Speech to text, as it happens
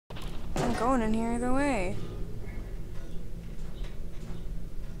I'm going in here either way.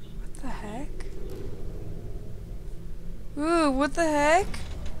 What the heck? Ooh, what the heck?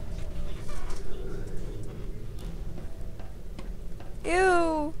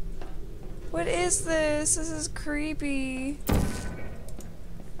 Ew! What is this? This is creepy.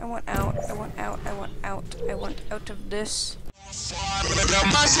 I want out. I want out. I want out. I want out of this.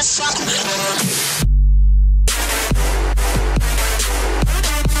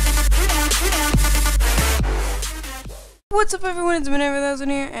 What's up, everyone? It's been Everthousand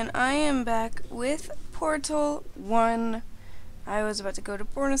here, and I am back with Portal 1. I was about to go to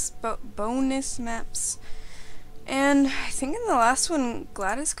bonus maps, and I think in the last one,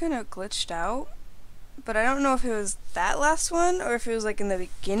 Gladys kind of glitched out, but I don't know if it was that last one, or if it was like in the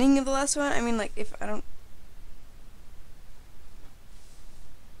beginning of the last one. I mean, like, if I don't...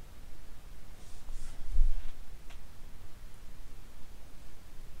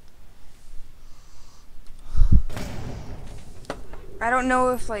 I don't know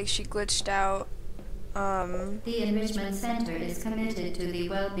if, like, she glitched out. The Enrichment Center is committed to the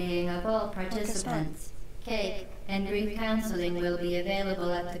well-being of all participants. Cake and grief counseling will be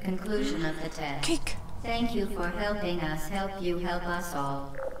available at the conclusion of the test. Cake! Thank you for helping us help you help us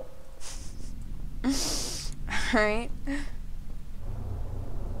all. Alright.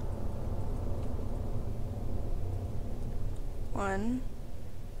 One.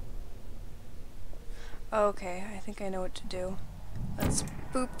 Okay, I think I know what to do. Let's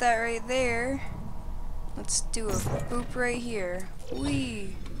boop that right there. Let's do a boop right here.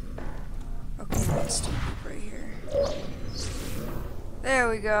 Whee! Okay, let's do a boop right here. There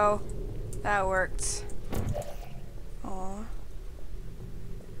we go. That worked. Aw.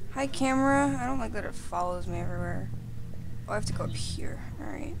 Hi, camera. I don't like that it follows me everywhere. Oh, I have to go up here.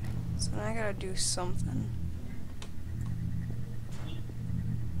 Alright. So now I gotta do something.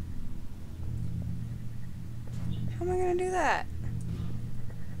 How am I gonna do that?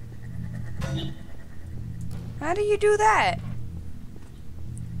 How do you do that?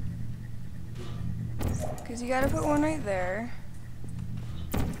 Because you gotta put one right there.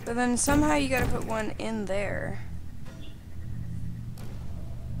 But then somehow you gotta put one in there.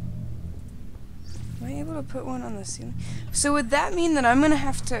 Am I able to put one on the ceiling? So would that mean that I'm gonna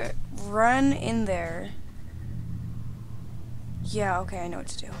have to run in there? Yeah, okay, I know what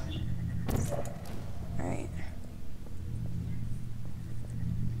to do. Alright.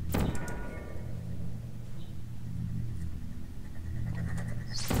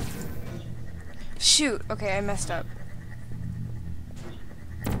 Shoot! Okay, I messed up.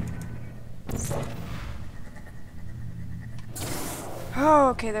 Oh,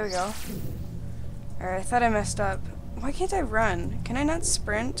 okay, there we go. Alright, I thought I messed up. Why can't I run? Can I not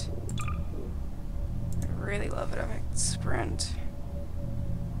sprint? I'd really love it if I could sprint.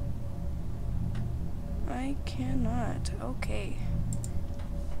 I cannot. Okay.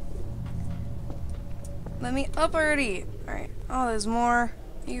 Let me up already! Alright. Oh, there's more.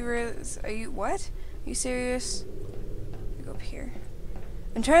 Are you what? Are you serious? Let me go up here.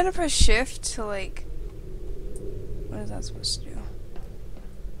 I'm trying to press shift to, like... What is that supposed to do?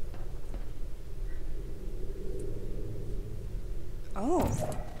 Oh.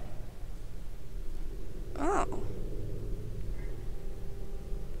 Oh.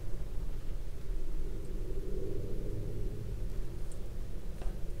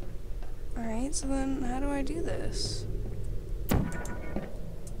 Alright, so then how do I do this?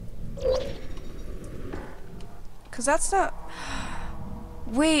 Cause that's not...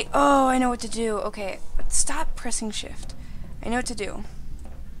 Wait, oh, I know what to do. Okay, stop pressing shift. I know what to do.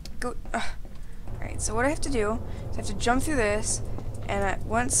 Go... Alright, so what I have to do is I have to jump through this, and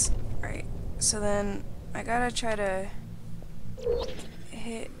once... Alright, so then I gotta try to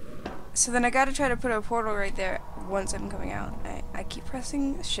hit... So then I gotta try to put a portal right there once I'm coming out. I keep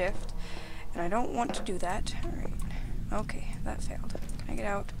pressing shift, and I don't want to do that. Alright, okay, that failed. Can I get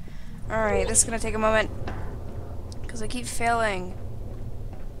out? Alright, this is gonna take a moment. Because I keep failing.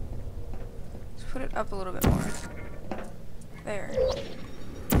 Let's put it up a little bit more. There.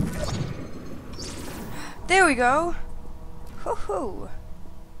 There we go! Hoo-hoo!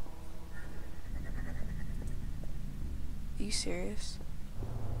 Are you serious?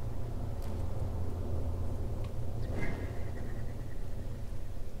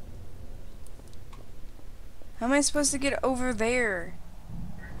 How am I supposed to get over there?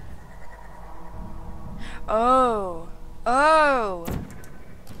 Oh. Oh.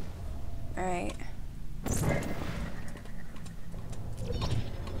 Alright.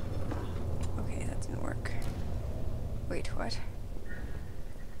 Okay, that didn't work. Wait, what?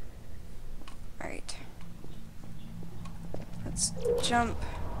 Alright. Let's jump.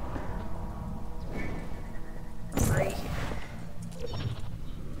 right here.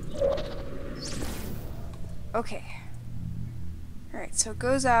 Okay. Alright, so it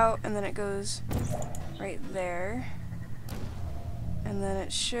goes out, and then it goes right there. And then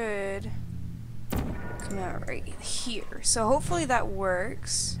it should come out right here. So hopefully that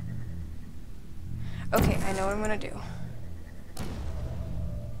works. Okay, I know what I'm gonna do.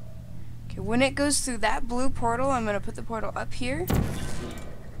 Okay, when it goes through that blue portal, I'm gonna put the portal up here.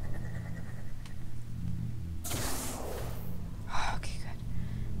 Okay, good.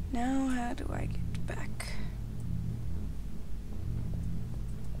 Now how do I get back?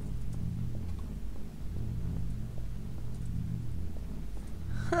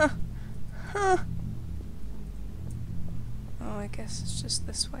 Huh. Huh. Oh, I guess it's just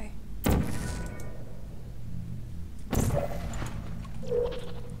this way.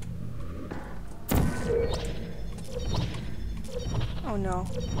 Oh no.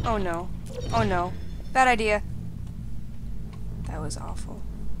 Oh no. Oh no. Bad idea. That was awful.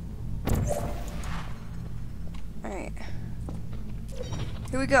 Alright.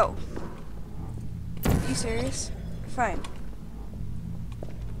 Here we go. Are you serious? Fine.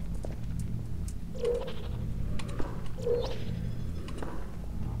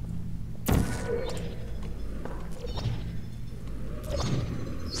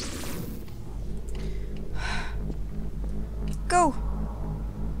 Go!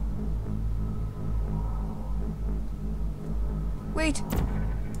 Wait.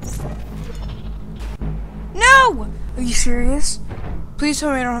 No! Are you serious? Please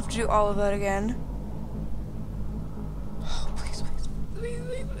tell me I don't have to do all of that again. Oh, please, please, please,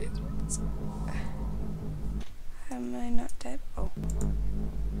 please, please, please. Am I not dead? Oh.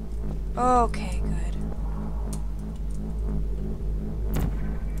 Okay, good.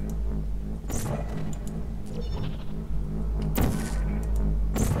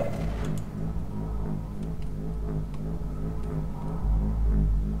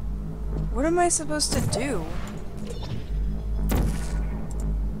 What am I supposed to do?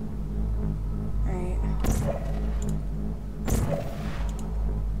 Alright.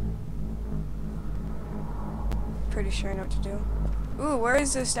 Pretty sure I know what to do. Ooh, where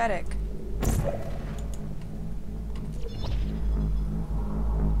is the static?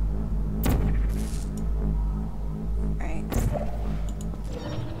 Alright.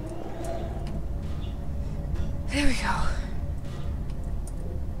 There we go.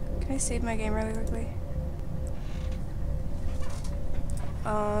 Can I save my game really quickly?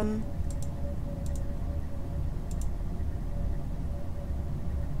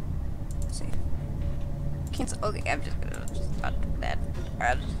 Save. Cancel. Okay, I'm just gonna not do that.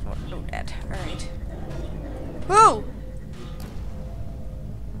 I just want to do that. Alright. Whoa!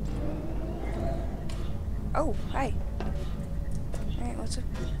 Oh, hi. Alright, what's up?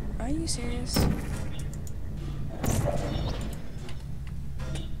 Are you serious?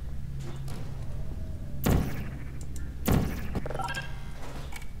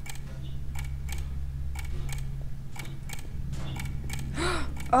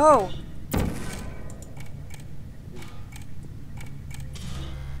 Oh!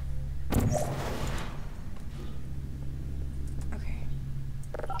 Okay.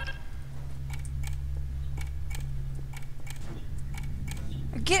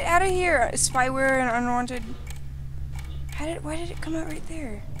 Get out of here! Spyware and unwanted... Why did it come out right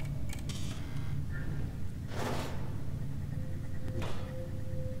there?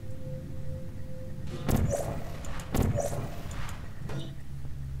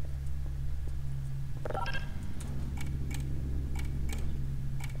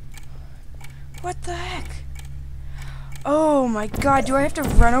 What the heck? Oh my god, do I have to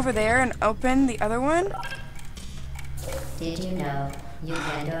run over there and open the other one? Did you know you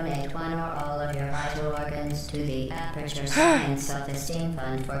can donate one or all of your vital organs to the Aperture Science Self-Esteem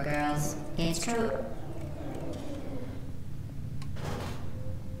Fund for Girls? It's true.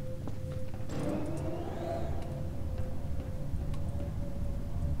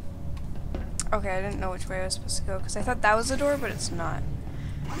 Okay, I didn't know which way I was supposed to go because I thought that was the door, but it's not.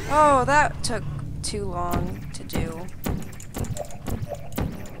 Oh, that took too long to do.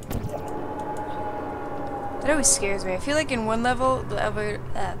 That always scares me. I feel like in one level, the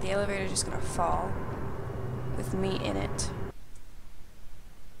elevator is just gonna fall with me in it.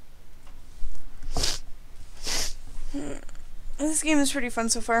 This game is pretty fun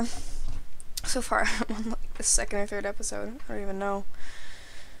so far. So far, I'm on like the second or third episode. I don't even know.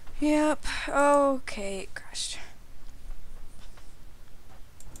 Yep. Okay, it crashed.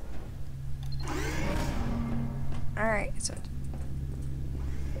 Alright, so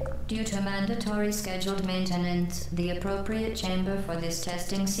Due to mandatory scheduled maintenance, the appropriate chamber for this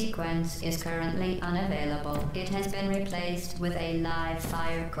testing sequence is currently unavailable. It has been replaced with a live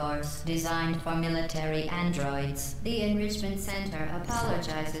fire course designed for military androids. The Enrichment Center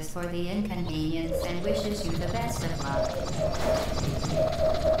apologizes for the inconvenience and wishes you the best of luck.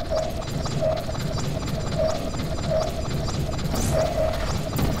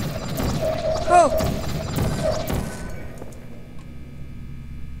 Oh!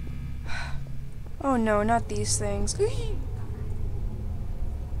 Oh no, not these things. Critical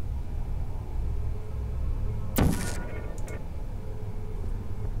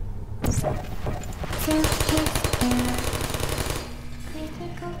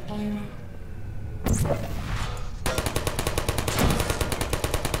error.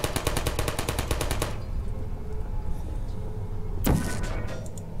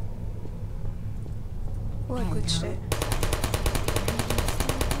 Oh, I glitched it.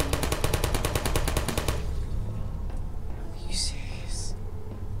 Are you serious?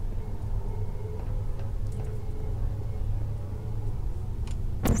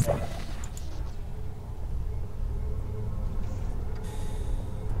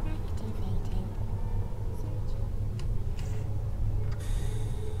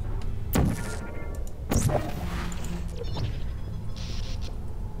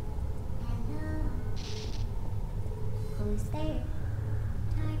 Who's there?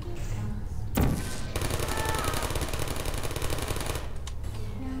 Target lost.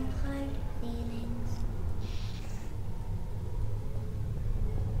 No hard feelings.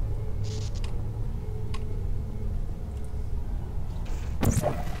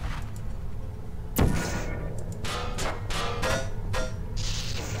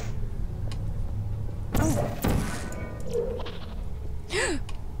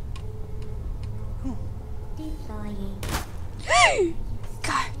 Deploying.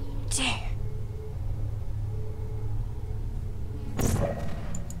 God damn.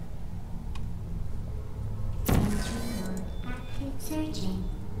 Active searching.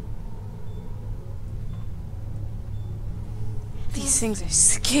 These things are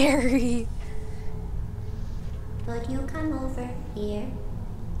scary. Would you come over here?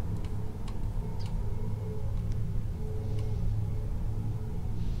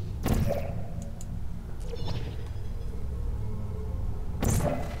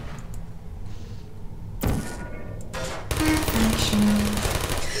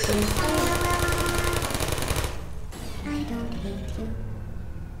 I don't hate you.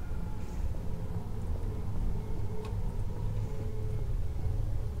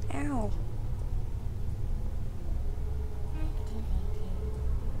 Ow.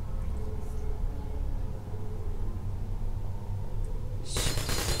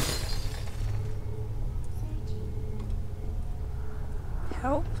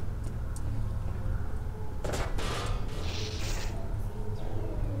 Help?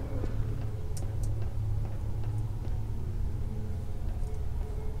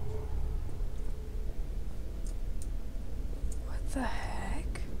 What the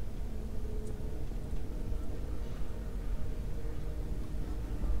heck?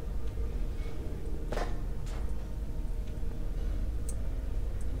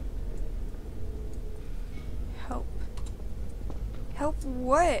 Help. Help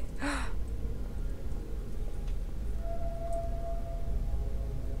what?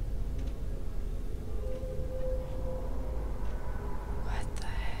 What the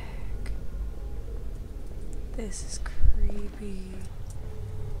heck? This is creepy.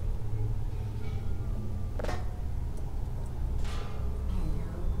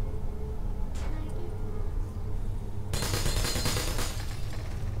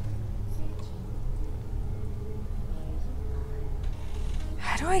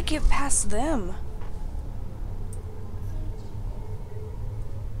 How do I get past them?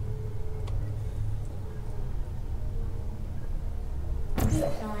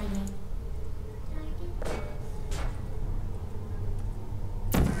 Deploying.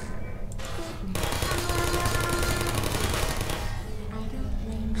 I don't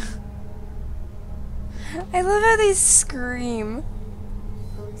blame you. I love how they scream.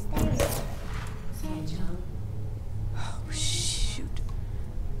 Who's there? Central. Oh shoot.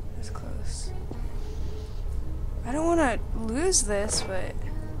 That's close. I don't want to lose this, but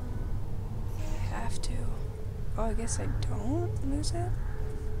I have to. Oh, I guess I don't lose it?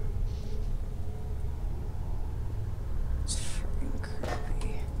 It's freaking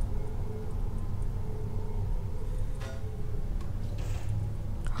creepy.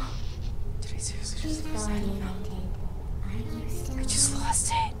 Did I seriously just lose it? I just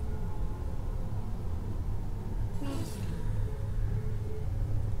lost it.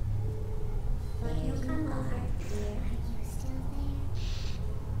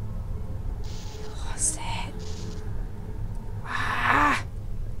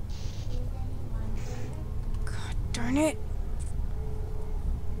 Darn it.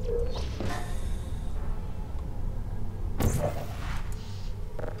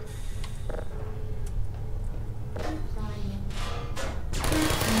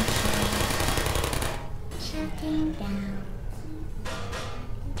 Shutting down.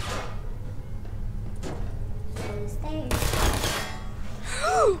 Who's there?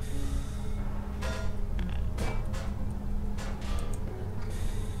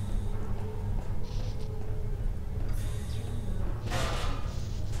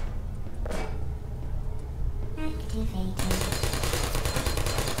 Activated.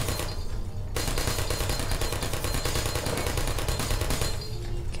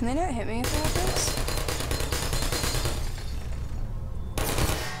 Can they not hit me if I have this?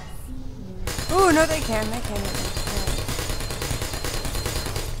 Oh, no, they can. They can hit me.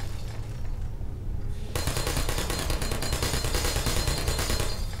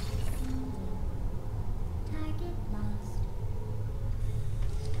 Target lost.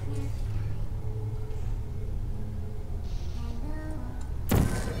 Hello.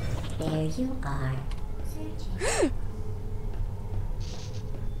 There you are. Searching.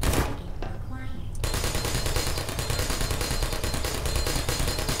 Target acquired.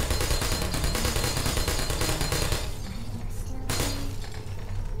 Are you still there?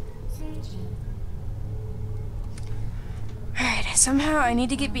 Searching. Alright, somehow I need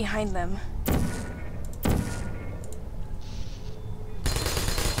to get behind them.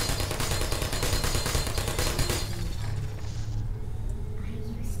 Are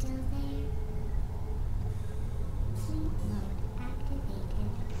you still there? Sleep mode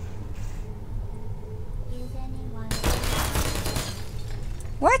activated. Is anyone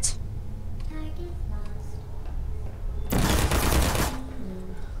What? target lost?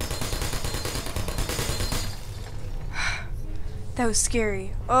 That was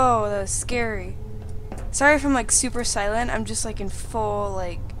scary. Oh, that was scary. Sorry if I'm like super silent. I'm just like in full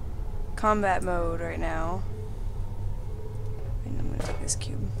like combat mode right now. And I'm gonna take this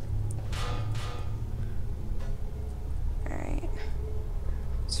cube. Alright.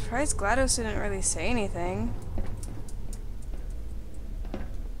 Surprised GLaDOS didn't really say anything.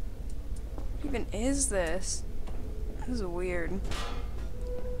 What even is this? This is weird.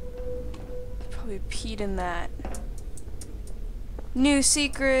 Probably peed in that. New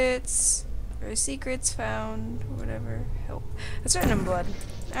secrets! Or secrets found. Whatever. Help. That's written in blood.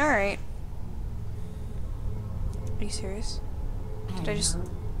 Alright. Are you serious? Did I just...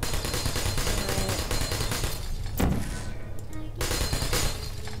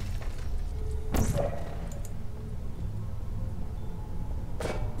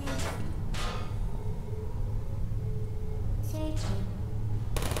 Searching.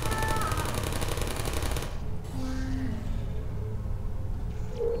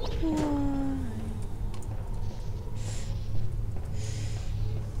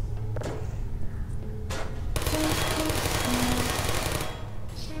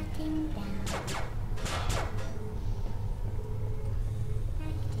 Shutting down.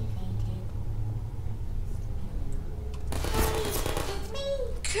 Activated. It's me.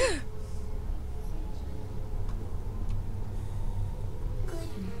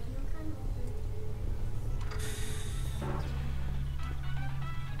 Good now, you come over.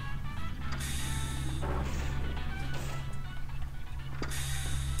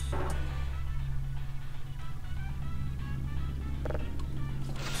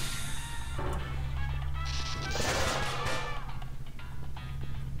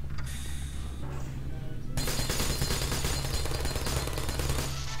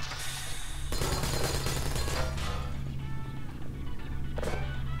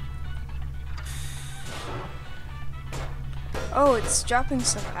 Oh, it's dropping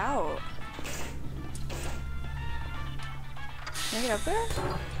stuff out. Can I get up there?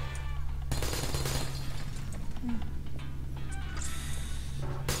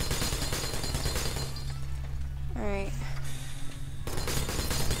 Alright.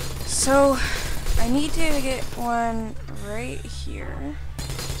 So, I need to get one right here.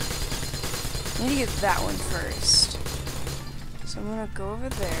 I need to get that one first. So I'm gonna go over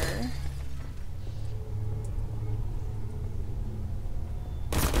there.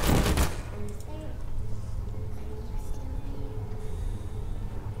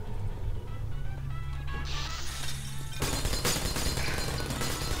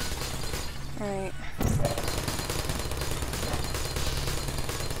 Alright.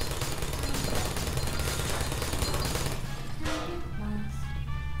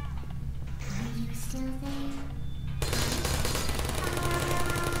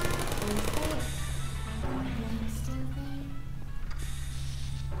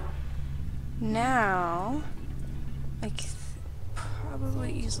 Now,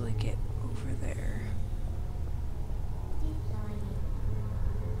 easily get over there.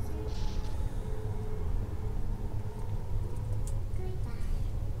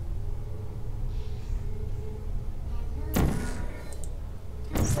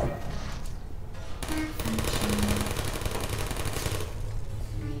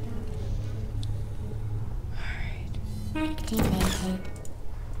 Activated.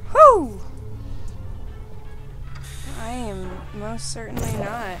 Whoo! I am most certainly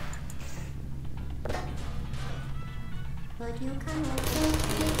not. Would you come over?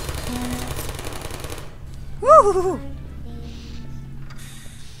 Woo!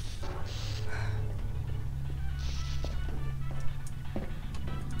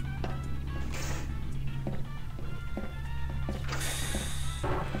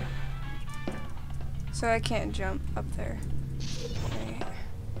 So I can't jump up there. Right.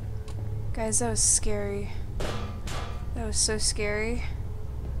 Guys, that was scary. That was so scary.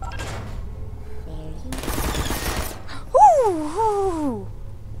 There you Woo!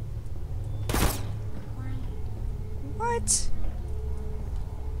 What?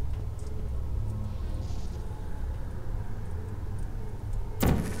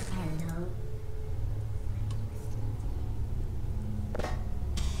 Hello.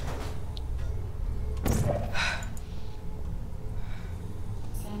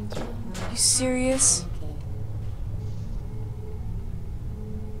 Sentry You serious?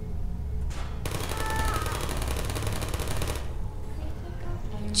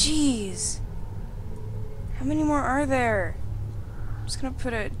 Jeez. How many more are there? I'm just gonna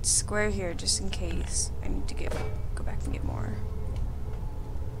put a square here just in case. I need to go back and get more.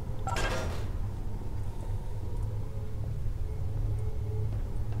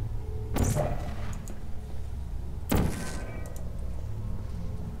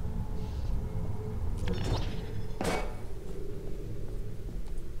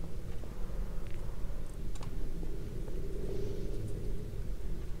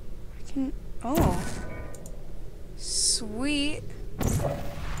 Oh. Sweet.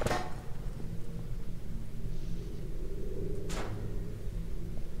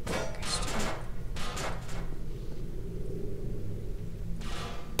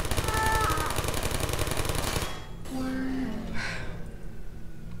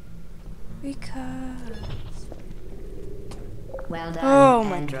 Because... Well done, Oh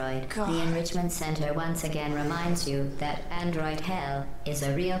my Android. God. The Enrichment Center once again reminds you that Android Hell is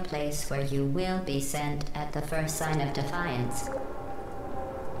a real place where you will be sent at the first sign of defiance.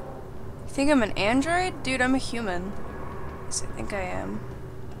 You think I'm an android? Dude, I'm a human. Yes, I think I am.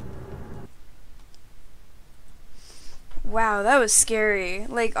 Wow, that was scary.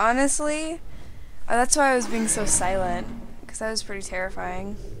 Like, honestly, that's why I was being so silent. Because that was pretty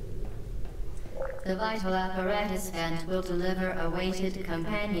terrifying. The vital apparatus vent will deliver a weighted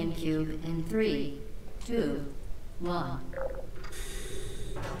companion cube in 3, 2, 1.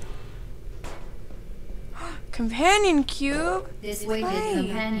 Companion cube? This weighted Hi.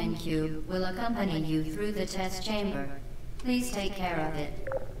 companion cube will accompany you through the test chamber. Please take care of it.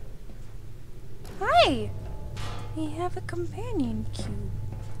 Hi! We have a companion cube.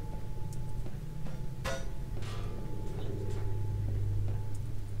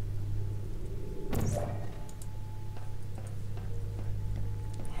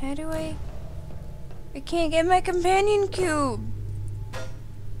 How do I can't get my companion cube.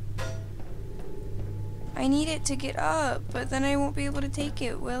 I need it to get up, but then I won't be able to take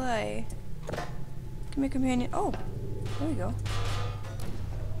it, will I? Give me a companion. Oh, there we go.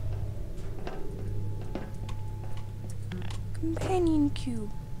 Companion cube.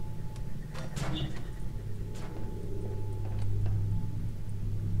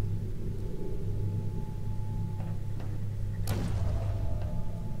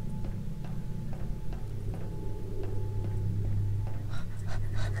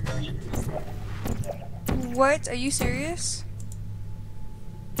 What? Are you serious?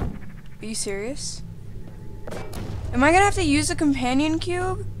 Are you serious? Am I gonna have to use a companion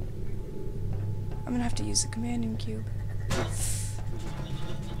cube? I'm gonna have to use the companion cube.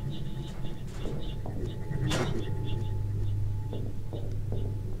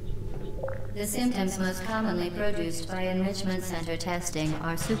 The symptoms most commonly produced by enrichment center testing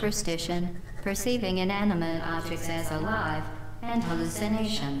are superstition, perceiving inanimate objects as alive, and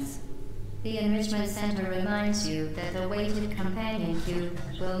hallucinations. The enrichment center reminds you that the weighted companion cube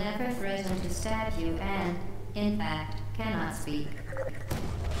will never threaten to stab you and, in fact, cannot speak.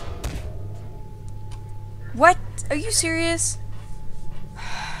 What? Are you serious?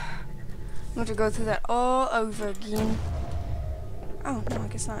 I'm going to go through that all over again. Oh, no, I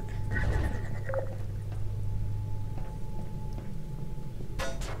guess not.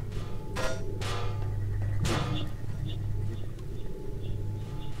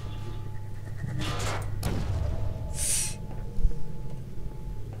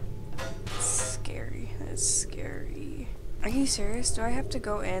 Are you serious? Do I have to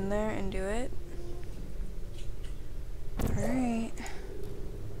go in there and do it? Alright.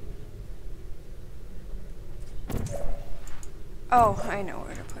 Oh, I know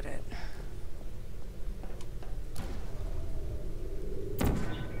where to put it.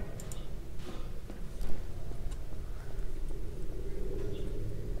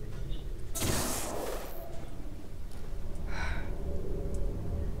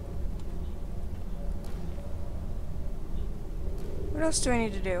 What else do I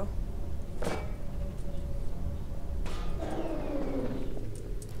need to do?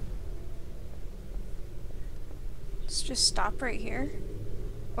 Let's just stop right here.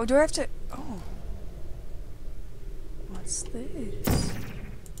 Oh, do I have to? Oh. What's this?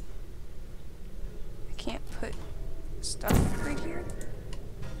 I can't put stuff right here?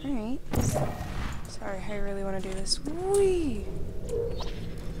 Alright. Sorry, I really want to do this. Whee!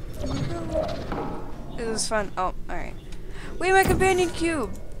 It was fun. Oh, alright. Wait, my companion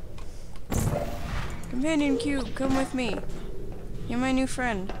cube! Companion cube, come with me. You're my new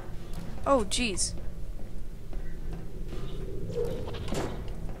friend. Oh, jeez.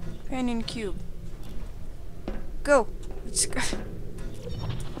 Companion cube. Go! Let's go.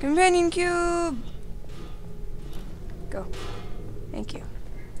 Companion cube! Go. Thank you.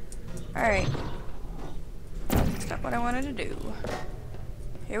 Alright. That's not what I wanted to do.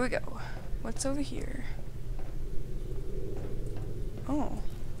 Here we go. What's over here? Oh.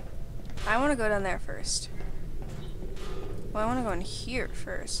 I want to go down there first. Well, I want to go in here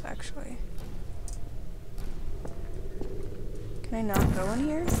first, actually. Can I not go in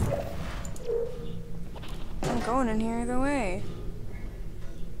here? I'm going in here either way.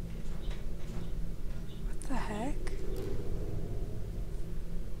 What the heck?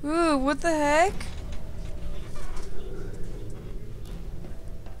 Ooh, what the heck?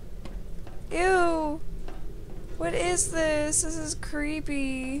 Ew! What is this? This is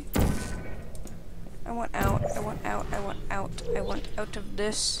creepy. I want out. I want out. I want out. I want out of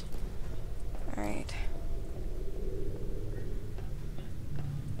this. Alright.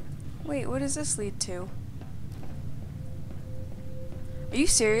 Wait, what does this lead to? Are you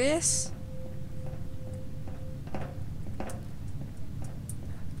serious?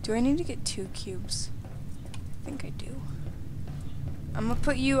 Do I need to get 2 cubes? I think I do. I'm gonna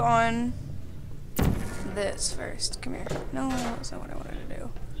put you on this first. Come here. No, that's not what I wanted to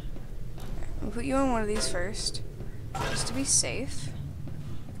do. I'm gonna put you on one of these first, just to be safe.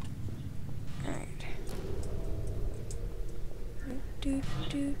 Alright. Do,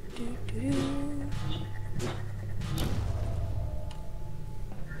 do, do, do, do.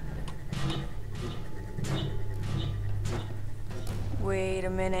 Wait a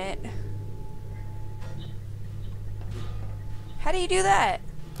minute. How do you do that?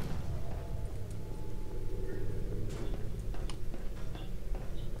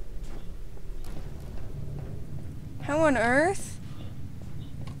 How on earth?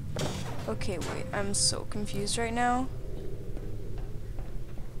 Okay, wait, I'm so confused right now.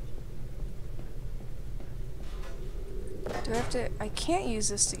 Do I have to? I can't use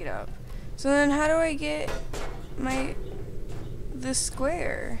this to get up. So then how do I get this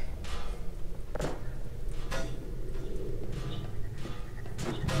square?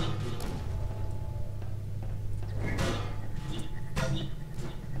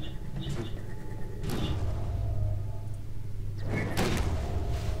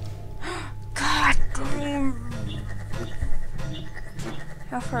 God damn.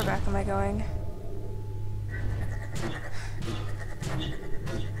 How far back am I going?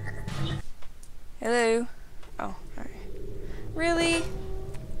 Hello? Oh, alright. Really?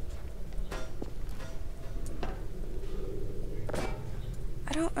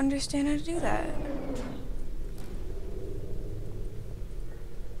 I don't understand how to do that.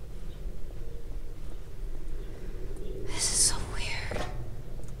 This is so weird.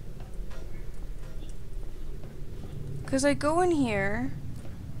 Because I go in here,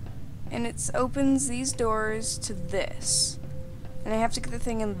 and it opens these doors to this. And I have to get the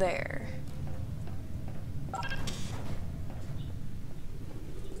thing in there.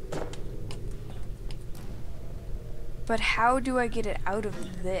 But how do I get it out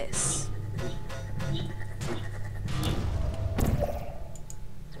of this?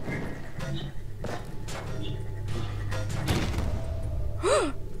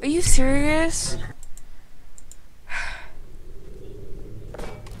 Are you serious?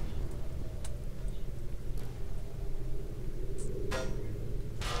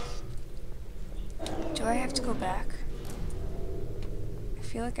 Do I have to go back? I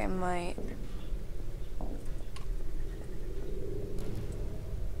feel like I might.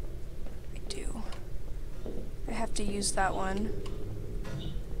 have to use that one.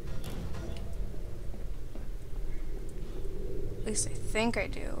 At least I think I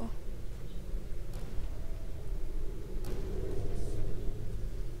do.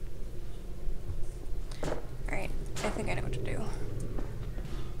 Alright, I think I know what to do.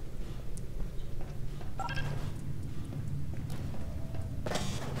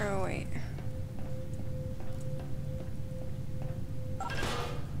 Oh, wait.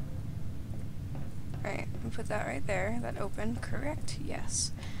 Alright, we'll put that right there. That opened, correct?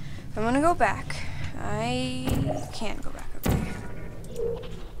 Yes. I'm gonna go back. I can't go back, okay.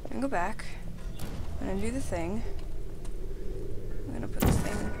 I'm gonna go back. I'm gonna do the thing. I'm gonna put this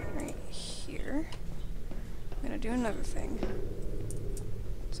thing right here. I'm gonna do another thing.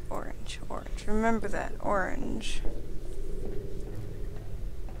 It's orange, orange. Remember that, orange.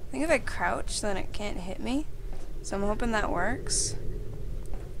 I think if I crouch, then it can't hit me. So I'm hoping that works.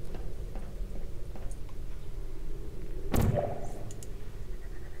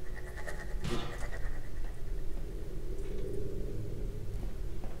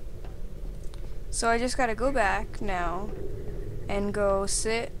 So I just gotta go back now and go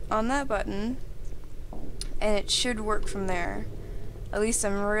sit on that button, and it should work from there. At least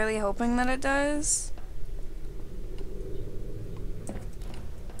I'm really hoping that it does.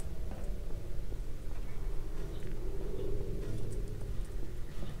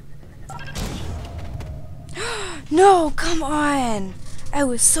 No, come on! I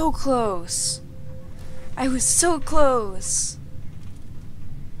was so close. I was so close.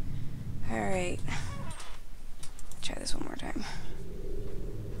 Alright. Try this one more time.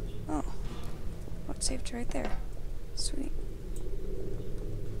 Oh. Oh, it saved right there. Sweet.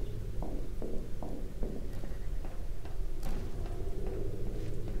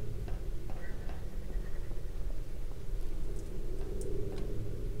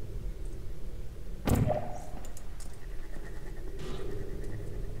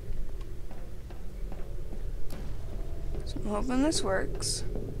 So I'm hoping this works.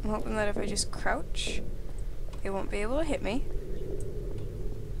 I'm hoping that if I just crouch, it won't be able to hit me.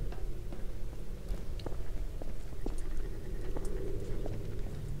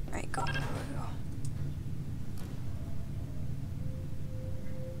 Alright, go, go, go.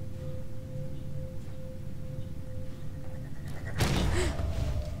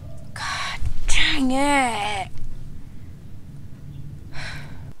 God dang it!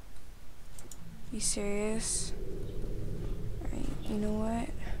 You serious? Alright, you know what?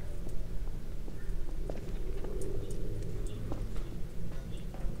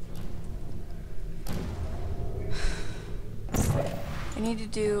 I need to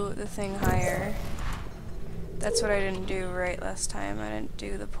do the thing higher. That's what I didn't do right last time. I didn't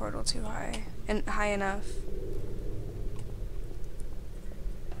do the portal too high. And high enough.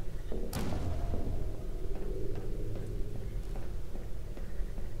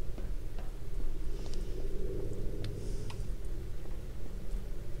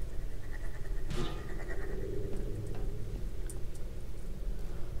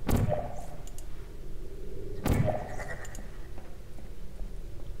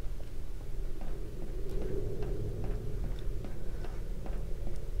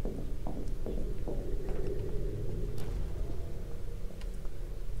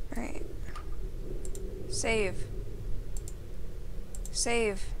 Alright. Save.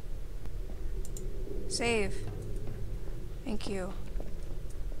 Save. Save. Thank you.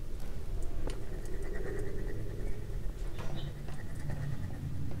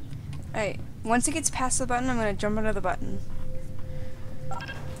 Alright. Once it gets past the button, I'm gonna jump under the button.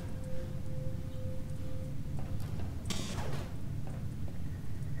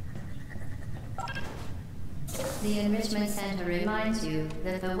 The Enrichment Center reminds you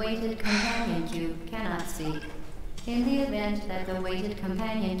that the weighted companion cube cannot speak. In the event that the weighted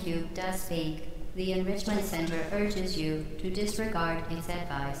companion cube does speak, the Enrichment Center urges you to disregard its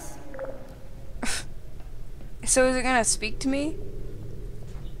advice. So is it gonna speak to me?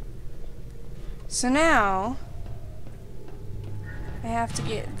 So now I have to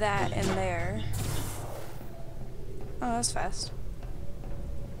get that in there. Oh, that's fast.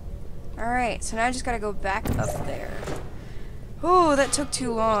 Alright, so now I just gotta go back up there. Oh, that took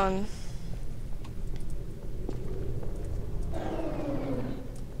too long.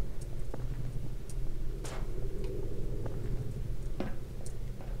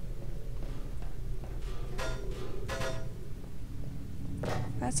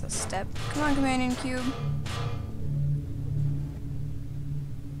 That's a step. Come on, Companion Cube.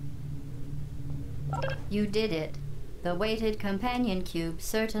 You did it. The weighted companion cube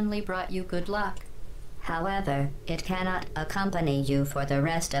certainly brought you good luck. However, it cannot accompany you for the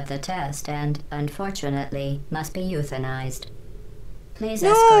rest of the test and, unfortunately, must be euthanized. Please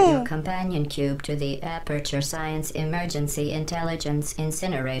escort your companion cube to the Aperture Science Emergency Intelligence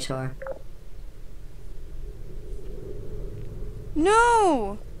Incinerator.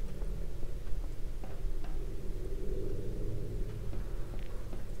 No!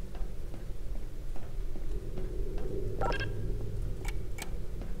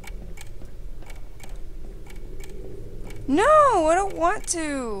 No, I don't want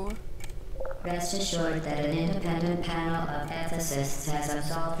to. Rest assured that an independent panel of ethicists has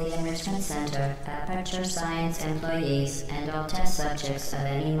absolved the Enrichment Center, Aperture Science employees, and all test subjects of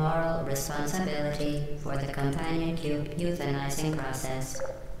any moral responsibility for the companion cube euthanizing process.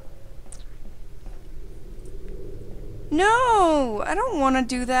 No, I don't want to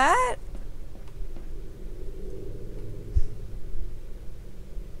do that.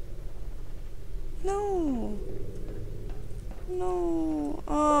 No. No.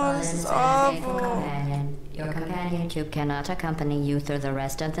 Oh, this is awful. Companion. Your companion cube cannot accompany you through the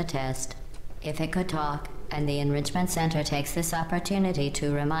rest of the test. If it could talk, and the Enrichment Center takes this opportunity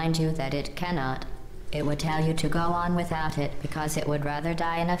to remind you that it cannot, it would tell you to go on without it because it would rather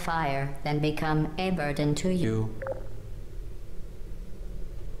die in a fire than become a burden to you.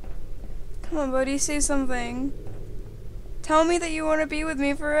 Come on, buddy, say something. Tell me that you want to be with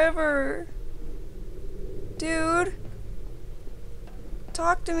me forever. Dude.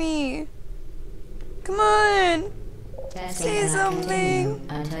 Talk to me. Come on. Testing say something.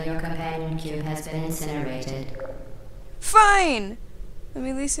 Until your companion cube has been incinerated. Fine. Let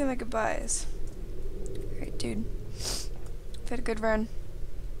me at least say my goodbyes. Alright, dude. I've had a good run.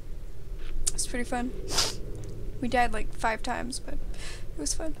 It's pretty fun. We died like 5 times, but it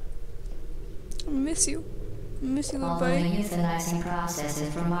was fun. I miss you. I miss you, little Although the buddy. euthanizing process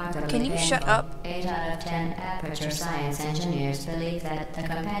is remarkably Can you painful, shut up? 8 out of 10 Aperture Science engineers believe that the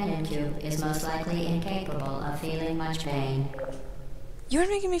companion cube is most likely incapable of feeling much pain. You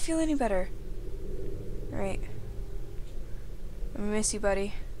aren't making me feel any better. Alright. I miss you,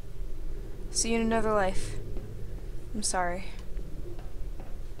 buddy. See you in another life. I'm sorry.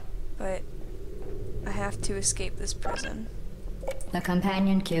 But I have to escape this prison. The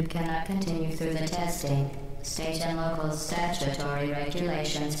companion cube cannot continue through the testing. State and local statutory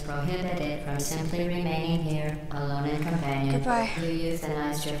regulations prohibit it from simply remaining here, alone and companion. Goodbye. You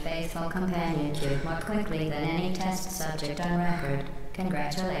euthanized your faithful companion cube more quickly than any test subject on record.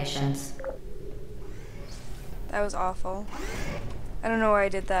 Congratulations. That was awful. I don't know why I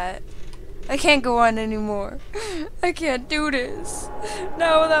did that. I can't go on anymore. I can't do this.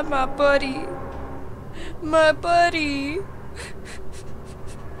 Not without my buddy. My buddy.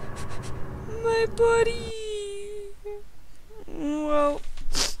 My buddy. Well.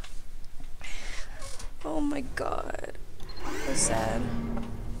 Oh my god. So sad.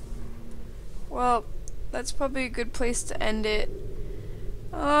 Well, that's probably a good place to end it.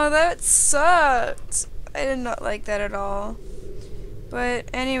 Oh, that sucked. I did not like that at all. But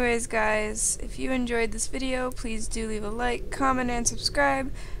anyways, guys, if you enjoyed this video, please do leave a like, comment, and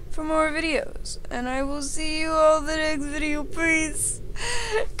subscribe for more videos. And I will see you all in the next video. Peace.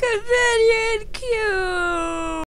 Companion Cube.